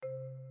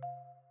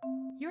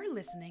You're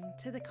listening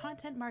to the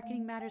Content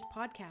Marketing Matters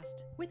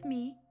podcast with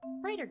me,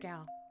 Writer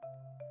Gal.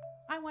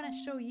 I want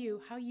to show you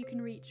how you can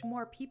reach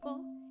more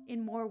people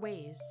in more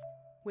ways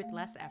with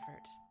less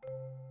effort.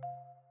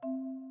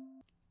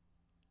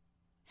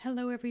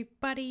 Hello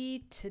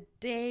everybody.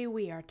 Today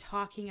we are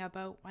talking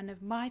about one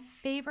of my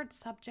favorite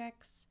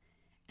subjects,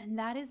 and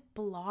that is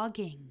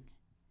blogging.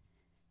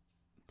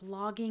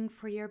 Blogging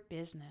for your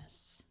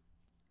business.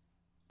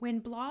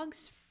 When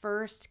blogs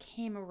first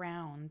came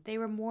around, they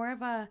were more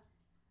of a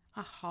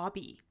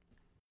hobby.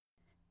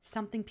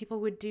 Something people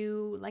would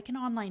do like an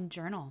online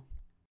journal.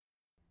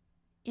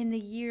 In the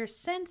years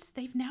since,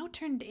 they've now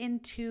turned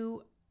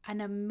into an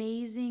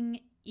amazing,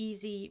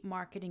 easy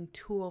marketing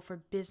tool for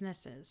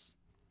businesses.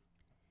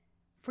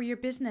 For your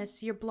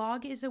business, your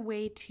blog is a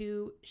way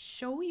to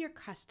show your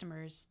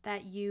customers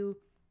that you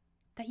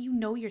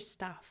know your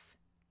stuff.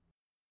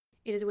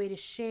 It is a way to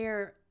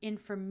share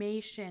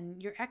information,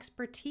 your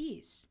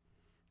expertise.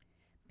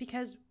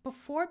 Because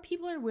before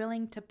people are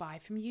willing to buy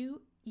from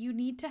you, you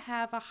need to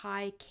have a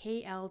high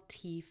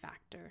KLT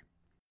factor.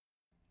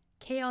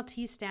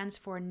 KLT stands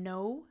for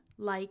know,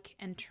 like,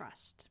 and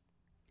trust.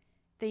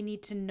 They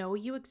need to know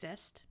you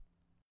exist,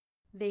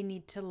 they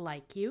need to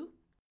like you,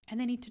 and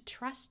they need to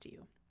trust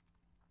you.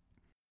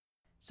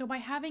 So by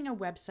having a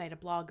website, a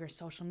blog, or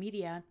social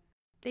media,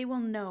 they will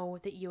know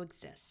that you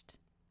exist.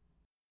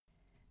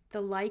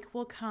 The like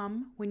will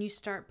come when you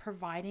start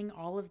providing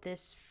all of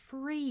this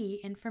free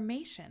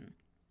information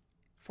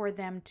for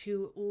them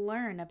to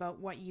learn about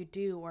what you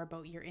do or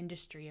about your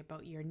industry,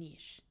 about your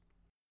niche.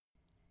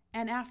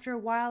 And after a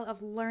while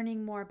of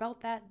learning more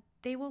about that,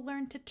 they will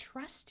learn to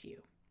trust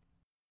you.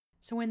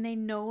 So when they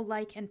know,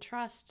 like, and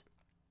trust,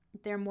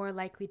 they're more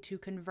likely to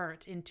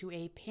convert into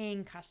a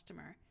paying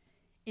customer,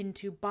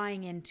 into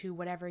buying into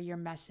whatever your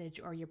message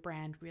or your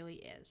brand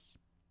really is.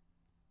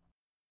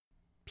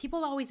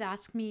 People always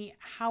ask me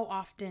how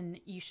often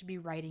you should be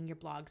writing your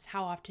blogs,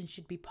 how often you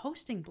should be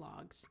posting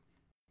blogs.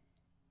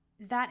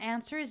 That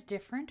answer is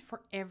different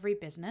for every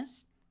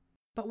business,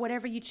 but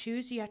whatever you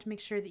choose, you have to make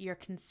sure that you're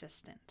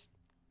consistent.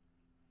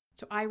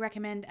 So I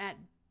recommend at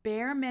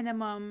bare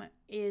minimum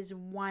is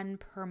 1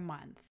 per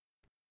month.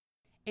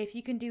 If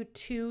you can do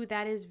 2,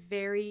 that is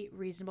very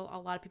reasonable. A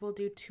lot of people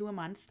do 2 a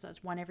month, so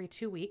that's 1 every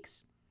 2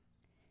 weeks.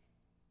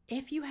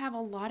 If you have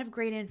a lot of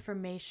great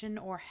information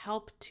or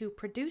help to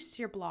produce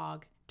your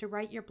blog, to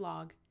write your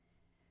blog,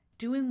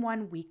 doing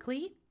 1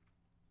 weekly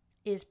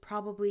is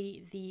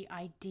probably the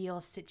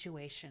ideal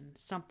situation,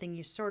 something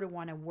you sort of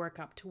want to work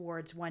up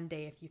towards one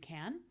day if you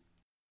can.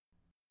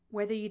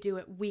 Whether you do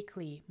it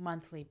weekly,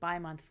 monthly,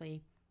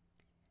 bi-monthly,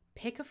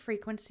 pick a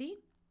frequency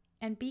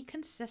and be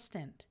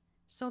consistent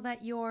so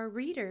that your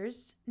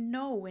readers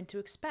know when to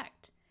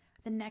expect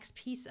the next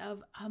piece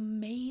of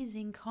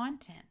amazing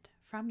content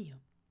from you.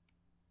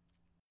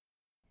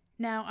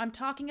 Now, I'm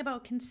talking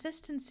about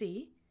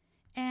consistency,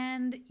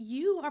 and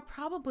you are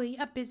probably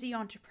a busy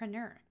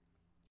entrepreneur.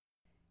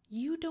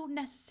 You don't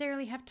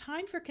necessarily have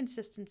time for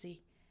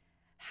consistency.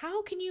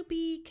 How can you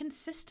be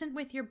consistent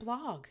with your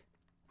blog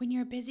when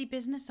you're a busy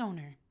business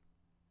owner?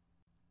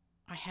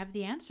 I have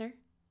the answer.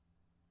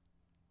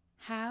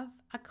 Have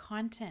a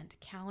content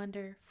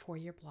calendar for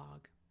your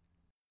blog.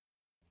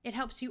 It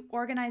helps you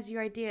organize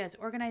your ideas,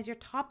 organize your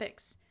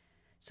topics,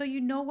 so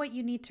you know what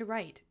you need to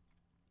write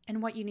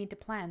and what you need to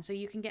plan, so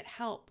you can get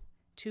help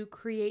to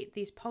create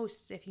these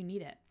posts if you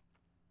need it.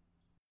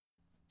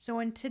 So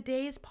in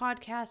today's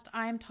podcast,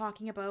 I'm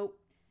talking about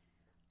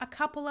a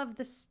couple of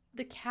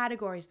the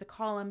categories, the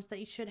columns that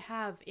you should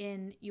have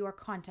in your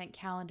content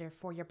calendar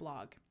for your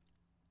blog.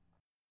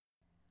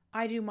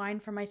 I do mine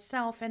for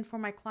myself and for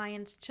my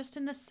clients just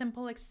in a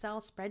simple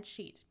Excel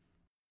spreadsheet.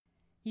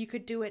 You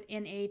could do it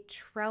in a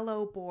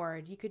Trello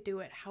board. You could do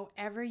it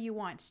however you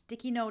want.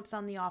 Sticky notes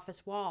on the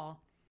office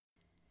wall.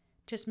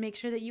 Just make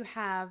sure that you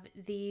have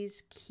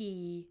these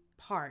key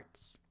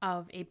parts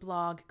of a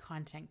blog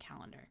content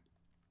calendar.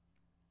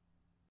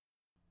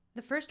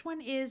 The first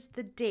one is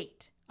the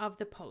date of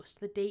the post,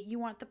 the date you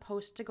want the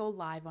post to go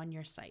live on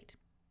your site.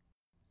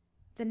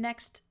 The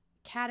next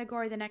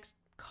category, the next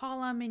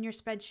column in your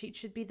spreadsheet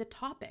should be the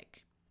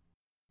topic.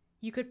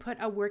 You could put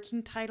a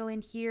working title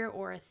in here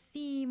or a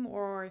theme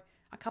or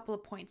a couple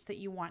of points that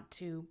you want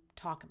to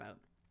talk about.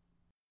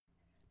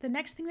 The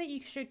next thing that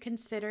you should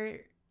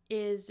consider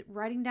is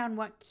writing down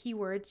what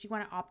keywords you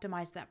want to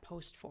optimize that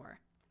post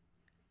for.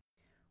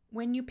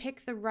 When you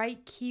pick the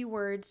right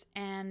keywords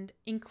and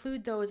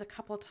include those a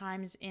couple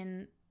times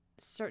in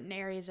certain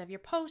areas of your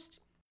post,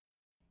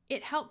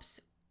 it helps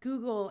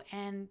Google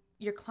and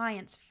your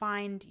clients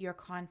find your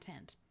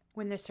content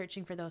when they're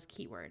searching for those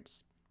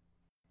keywords.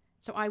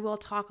 So I will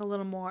talk a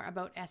little more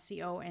about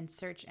SEO and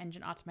search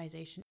engine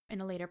optimization in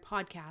a later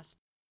podcast.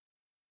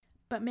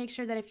 But make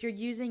sure that if you're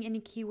using any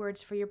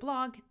keywords for your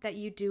blog, that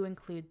you do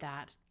include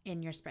that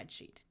in your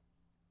spreadsheet.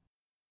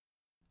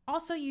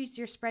 Also use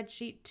your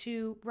spreadsheet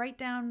to write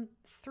down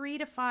 3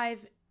 to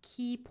 5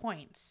 key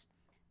points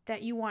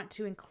that you want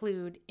to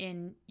include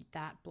in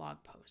that blog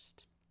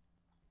post.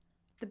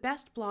 The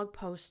best blog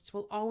posts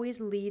will always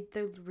lead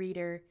the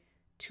reader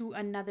to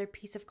another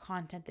piece of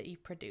content that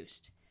you've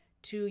produced,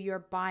 to your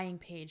buying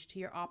page, to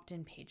your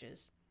opt-in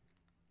pages.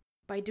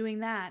 By doing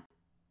that,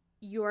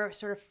 you're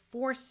sort of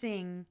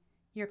forcing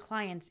your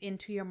clients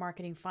into your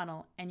marketing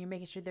funnel, and you're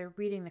making sure they're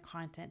reading the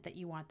content that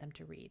you want them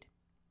to read.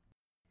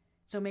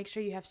 So make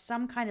sure you have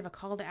some kind of a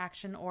call to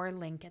action or a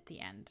link at the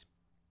end.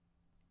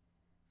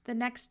 The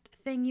next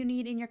thing you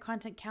need in your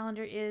content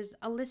calendar is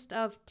a list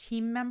of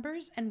team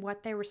members and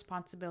what their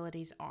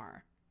responsibilities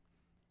are.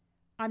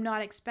 I'm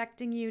not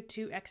expecting you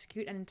to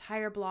execute an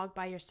entire blog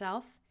by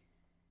yourself.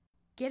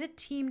 Get a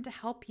team to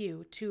help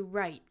you to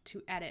write,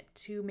 to edit,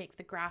 to make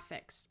the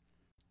graphics,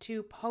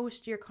 to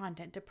post your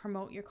content, to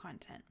promote your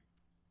content.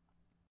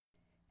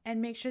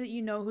 And make sure that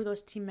you know who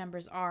those team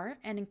members are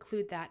and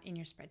include that in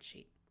your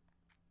spreadsheet.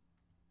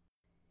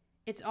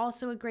 It's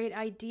also a great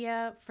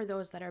idea for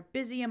those that are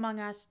busy among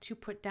us to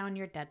put down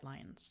your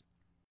deadlines.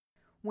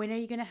 When are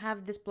you going to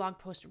have this blog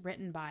post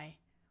written by?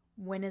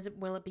 Will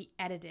it be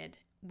edited?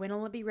 When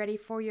will it be ready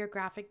for your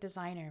graphic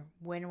designer?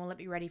 When will it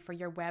be ready for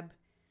your web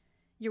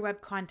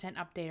content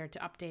updater to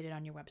update it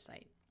on your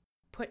website?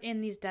 Put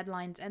in these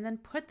deadlines and then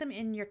put them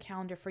in your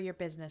calendar for your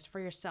business, for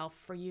yourself,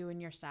 for you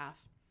and your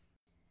staff,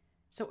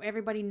 so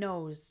everybody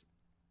knows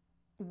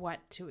what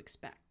to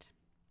expect.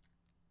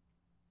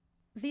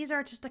 These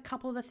are just a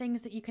couple of the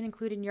things that you can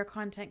include in your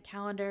content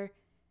calendar.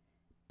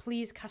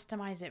 Please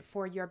customize it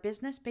for your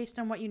business based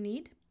on what you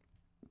need.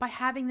 By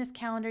having this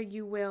calendar,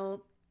 you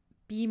will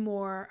be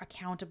more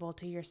accountable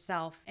to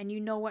yourself and you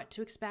know what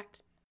to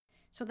expect,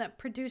 so that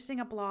producing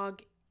a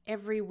blog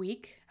every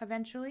week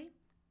eventually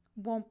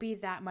won't be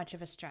that much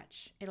of a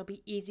stretch. It'll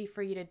be easy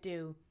for you to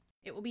do.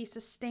 It will be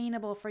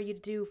sustainable for you to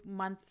do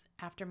month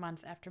after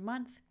month after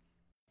month.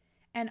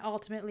 And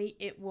ultimately,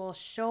 it will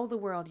show the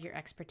world your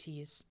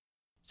expertise,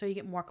 so you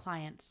get more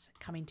clients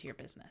coming to your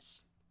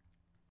business.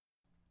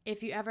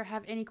 If you ever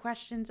have any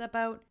questions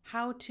about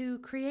how to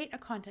create a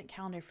content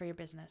calendar for your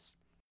business,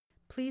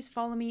 please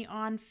follow me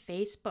on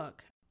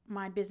Facebook.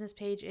 My business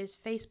page is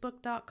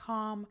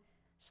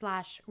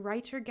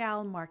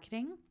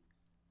facebook.com/writergalmarketing.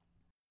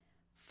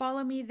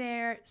 Follow me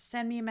there,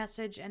 send me a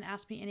message, and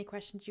ask me any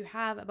questions you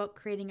have about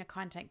creating a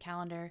content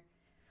calendar.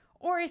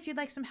 Or if you'd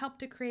like some help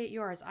to create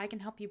yours, I can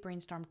help you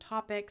brainstorm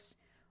topics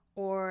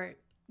or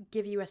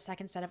give you a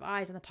second set of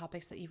eyes on the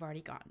topics that you've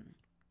already gotten.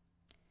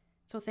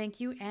 So thank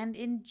you and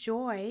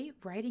enjoy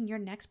writing your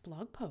next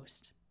blog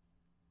post.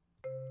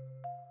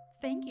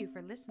 Thank you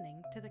for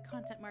listening to the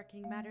Content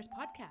Marketing Matters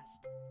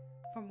podcast.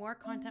 For more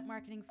content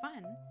marketing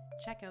fun,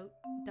 check out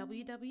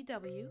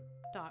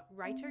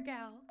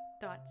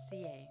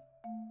www.writergal.ca.